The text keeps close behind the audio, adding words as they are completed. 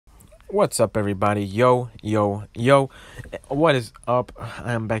What's up, everybody? Yo, what is up?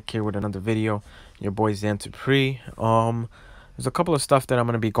 I am back here with another video. Your boy Xantupri. There's a couple of stuff that I'm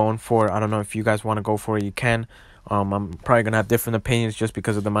gonna be going for. I don't know if you guys want to go for it, you can. I'm probably gonna have different opinions just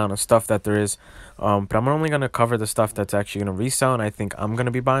because of the amount of stuff that there is. But I'm only gonna cover the stuff that's actually gonna resell, and I think I'm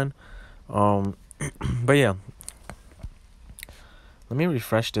gonna be buying. But yeah, let me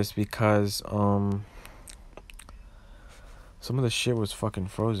refresh this because some of the shit was fucking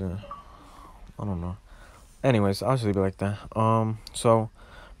frozen. I don't know. Anyways, I'll just leave it like that. So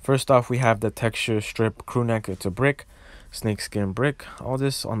first off, we have the texture strip crew neck. It's a brick, snakeskin brick. All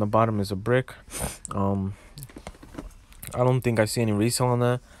this on the bottom is a brick. I don't think I see any resale on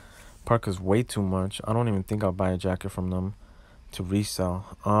that. Park is way too much. I don't even think I'll buy a jacket from them to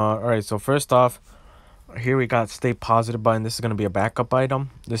resell. All right. So first off, here we got Stay Positive button. This is gonna be a backup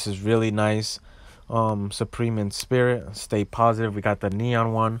item. This is really nice. Supreme in Spirit, Stay Positive. We got the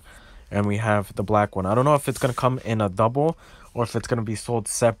neon one. And we have the black one. I don't know if it's going to come in a double or if it's going to be sold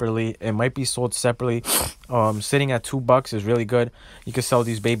separately. It might be sold separately. Sitting at $2 is really good. You can sell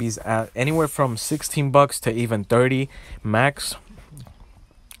these babies at anywhere from 16 bucks to even 30 max.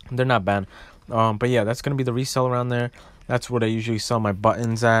 They're not bad. But yeah, that's going to be the resell around there. That's what I usually sell my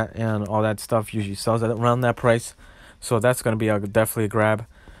buttons at, and all that stuff usually sells at around that price. So that's going to be definitely a grab.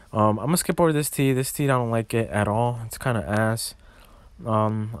 I'm going to skip over this tee. This tee, I don't like it at all. It's kind of ass.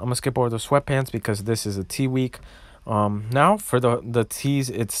 I'm gonna skip over the sweatpants because this is a tee week. Now for the tees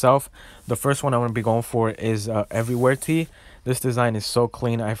itself, the first one I'm gonna be going for is Everywhere tee. This design is so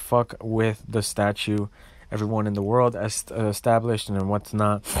clean. I fuck with the statue, everyone in the world established and what's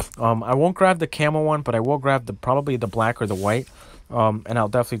not. I won't grab the camo one, but I will grab probably the black or the white. And I'll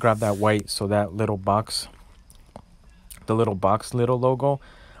definitely grab that white, so that little box, little logo,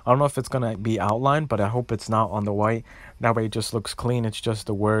 I don't know if it's going to be outlined, but I hope it's not on the white. That way it just looks clean. It's just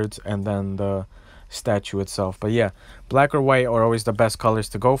the words and then the statue itself. But yeah, black or white are always the best colors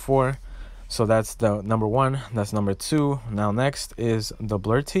to go for. So that's the number one. That's number two. Now next is the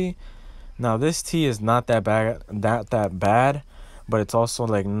Blur tee. Now this tee is not that bad, but it's also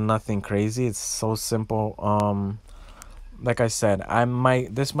like nothing crazy. It's so simple. Like I said,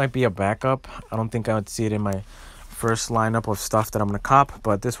 this might be a backup. I don't think I would see it in my first lineup of stuff that I'm gonna cop,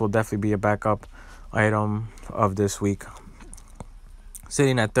 but this will definitely be a backup item of this week.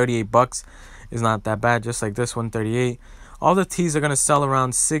 Sitting at 38 bucks is not that bad, just like this one, 38. All the tees are gonna sell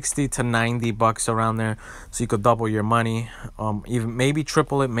around 60 to 90 bucks around there, so you could double your money, even maybe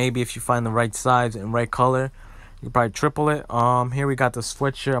triple it. Maybe if you find the right size and right color, you probably triple it. Here we got the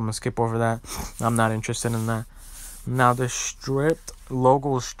sweatshirt. I'm gonna skip over that. I'm not interested in that. Now the stripped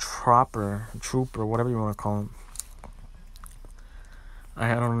logos trooper, whatever you want to call them.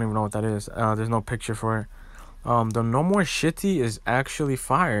 I don't even know what that is. There's no picture for it. The No More Shitty is actually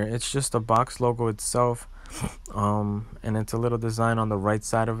fire. It's just a box logo itself. And it's a little design on the right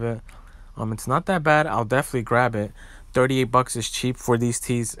side of it. It's not that bad. I'll definitely grab it. 38 bucks is cheap for these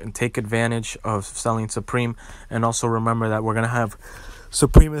tees, and take advantage of selling Supreme. And also remember that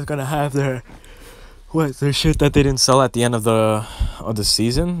Supreme is gonna have their shit that they didn't sell at the end of the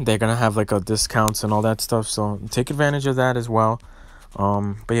season. They're gonna have like a discounts and all that stuff. So take advantage of that as well.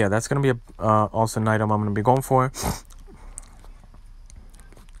 But yeah, that's gonna be also an item I'm gonna be going for.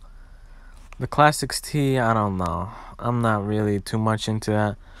 The Classics tee, I don't know. I'm not really too much into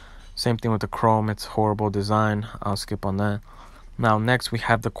that. Same thing with the chrome. It's horrible design. I'll skip on that. Now next we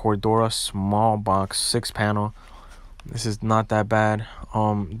have the Cordura small box 6-panel. This is not that bad.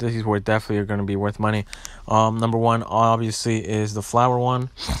 This is where definitely are gonna be worth money. Number one obviously is the flower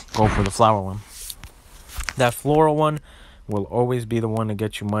one. Go for the flower one. That floral one will always be the one to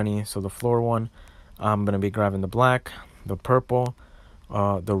get you money. So the floor one, I'm gonna be grabbing the black, the purple,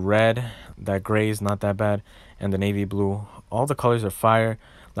 the red, that gray is not that bad, and the navy blue. All the colors are fire.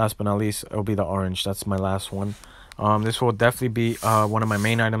 Last but not least, it'll be the orange. That's my last one. This will definitely be one of my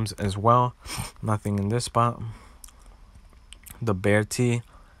main items as well. Nothing in this spot. The bear tee,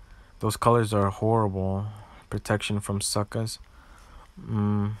 those colors are horrible. Protection from suckers.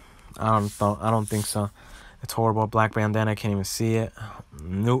 I don't think so. It's horrible. Black bandana, I can't even see it.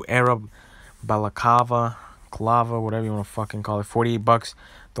 New Arab balaclava, whatever you want to fucking call it. 48 bucks.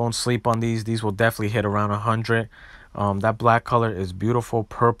 Don't sleep on these. These will definitely hit around 100. That black color is beautiful.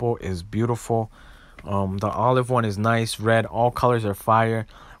 Purple is beautiful. The olive one is nice. Red. All colors are fire.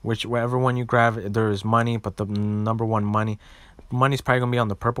 Whichever one you grab, there is money. But the number one money's probably gonna be on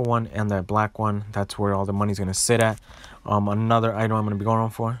the purple one and that black one. That's where all the money's gonna sit at. Another item I'm gonna be going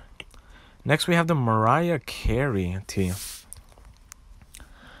on for. Next, we have the Mariah Carey tee.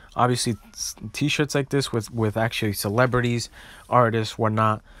 Obviously, t-shirts like this with actually celebrities, artists,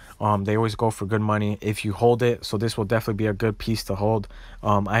 whatnot, They always go for good money if you hold it. So this will definitely be a good piece to hold.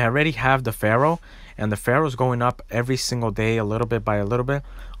 I already have the Pharaoh, and the Pharaoh's going up every single day, a little bit by a little bit.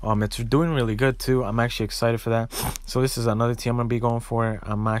 It's doing really good too. I'm actually excited for that. So this is another team I'm gonna be going for.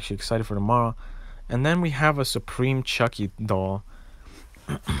 I'm actually excited for tomorrow. And then we have a Supreme Chucky doll.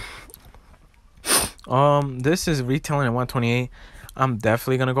 This is retailing at 128. I'm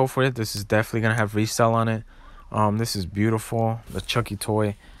definitely gonna go for it. This is definitely gonna have resell on it. This is beautiful, the Chucky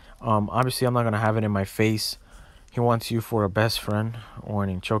toy. Obviously I'm not gonna have it in my face. He wants you for a best friend.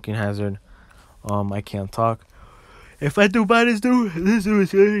 Warning, choking hazard. I can't talk. If I do buy this dude's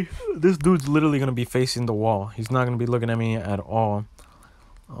literally gonna be facing the wall. He's not gonna be looking at me at all.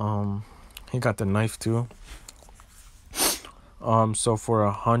 He got the knife too. So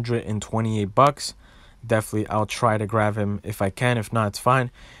for $128, definitely I'll try to grab him if I can. If not, it's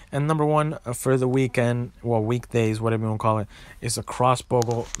fine. And number one for the weekend, well, weekdays, whatever you want to call it, is the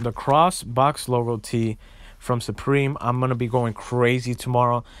crossbox logo tee from Supreme. I'm gonna be going crazy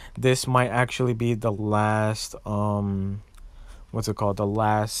tomorrow. This might actually be the last the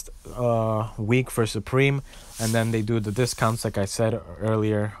last week for Supreme, and then they do the discounts like I said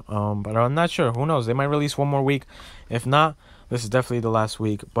earlier. But I'm not sure. Who knows? They might release one more week. If not, this is definitely the last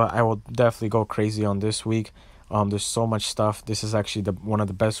week. But I will definitely go crazy on this week. There's so much stuff. This is actually one of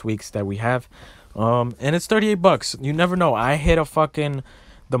the best weeks that we have. And it's $38. You never know. I hit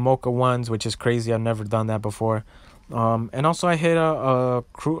the Mocha ones, which is crazy. I've never done that before. And also I hit a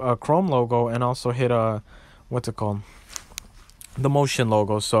Chrome logo, and also hit a the Motion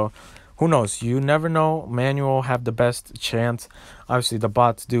logo. So who knows? You never know. Manual have the best chance. Obviously the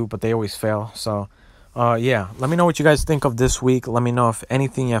bots do, but they always fail. So yeah, let me know what you guys think of this week. Let me know if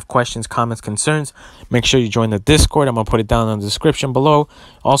anything you have questions, comments, concerns. Make sure you join the Discord. I'm gonna put it down in the description below.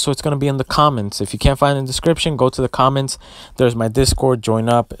 Also, it's gonna be in the comments. If you can't find it in the description, go to the comments. There's my Discord. Join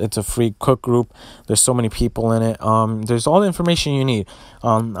up. It's a free cook group. There's so many people in it. There's all the information you need.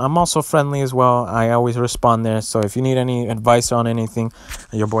 I'm also friendly as well. I always respond there. So if you need any advice on anything,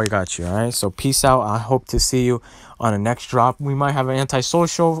 your boy got you. All right. So peace out. I hope to see you on the next drop. We might have an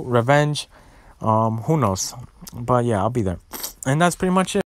antisocial revenge. Who knows? But yeah, I'll be there. And that's pretty much it.